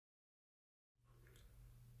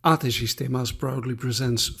atSistemas proudly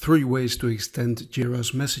presents 3 ways to extend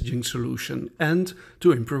JIRA's messaging solution and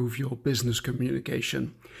to improve your business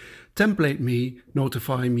communication. TemplateMe,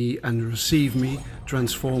 NotifyMe and ReceiveMe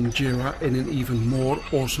transform JIRA in an even more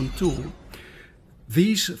awesome tool.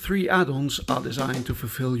 These 3 add-ons are designed to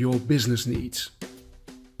fulfill your business needs.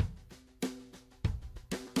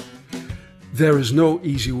 There is no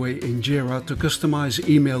easy way in JIRA to customize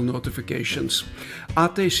email notifications.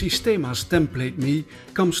 atSistemas TemplateMe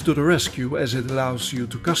comes to the rescue as it allows you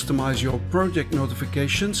to customize your project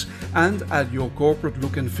notifications and add your corporate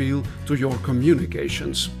look and feel to your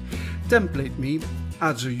communications. TemplateMe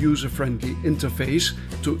adds a user-friendly interface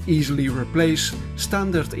to easily replace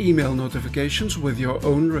standard email notifications with your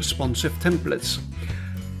own responsive templates.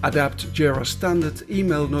 Adapt JIRA standard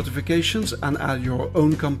email notifications and add your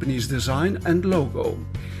own company's design and logo.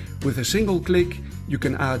 With a single click, you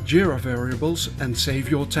can add JIRA variables and save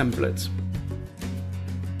your template.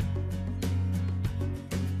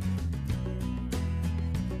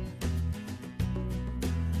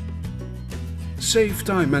 Save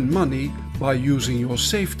time and money by using your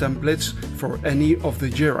saved templates for any of the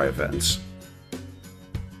JIRA events.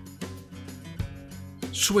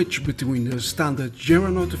 Switch between the standard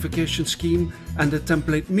JIRA notification scheme and the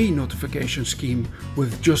TemplateMe notification scheme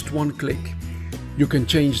with just one click. You can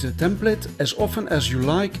change the template as often as you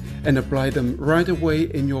like and apply them right away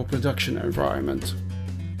in your production environment.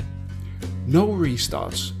 No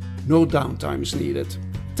restarts, no downtimes needed.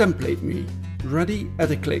 TemplateMe, ready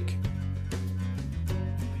at a click.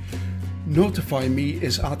 NotifyMe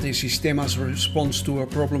is atSistemas' response to a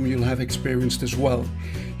problem you'll have experienced as well.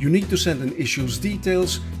 You need to send an issue's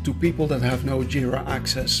details to people that have no JIRA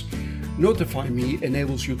access. NotifyMe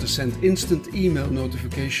enables you to send instant email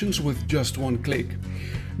notifications with just one click.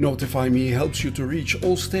 NotifyMe helps you to reach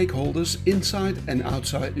all stakeholders inside and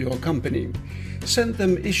outside your company. Send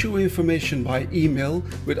them issue information by email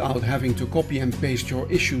without having to copy and paste your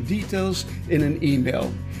issue details in an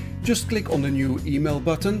email. Just click on the new email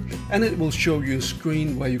button and it will show you a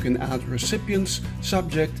screen where you can add recipients,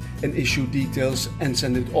 subject and issue details and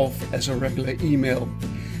send it off as a regular email.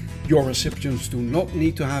 Your recipients do not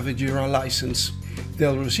need to have a JIRA license.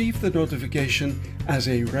 They'll receive the notification as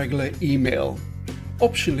a regular email.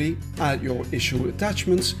 Optionally, add your issue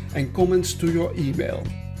attachments and comments to your email.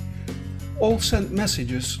 All sent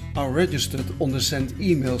messages are registered on the Send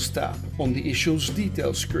Emails tab on the issue's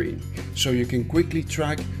details screen, so you can quickly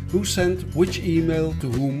track who sent which email to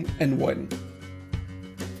whom and when.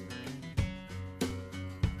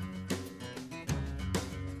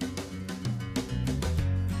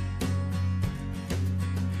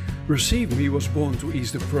 ReceiveMe was born to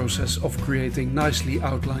ease the process of creating nicely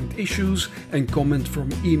outlined issues and comment from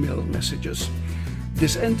email messages.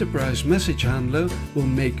 This enterprise message handler will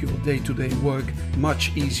make your day-to-day work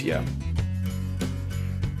much easier.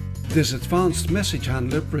 This advanced message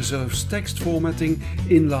handler preserves text formatting,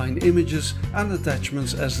 inline images and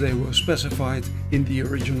attachments as they were specified in the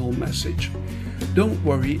original message. Don't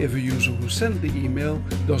worry if a user who sent the email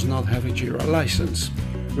does not have a JIRA license.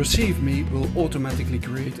 ReceiveMe will automatically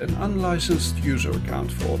create an unlicensed user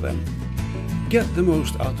account for them. Get the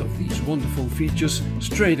most out of these wonderful features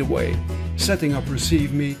straight away. Setting up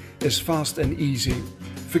ReceiveMe is fast and easy.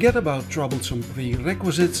 Forget about troublesome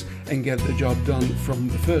prerequisites and get the job done from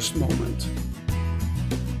the first moment.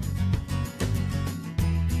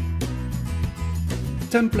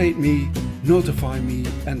 TemplateMe, NotifyMe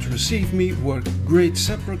and ReceiveMe work great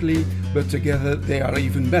separately, but together they are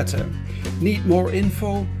even better. Need more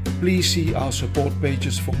info? Please see our support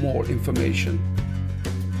pages for more information.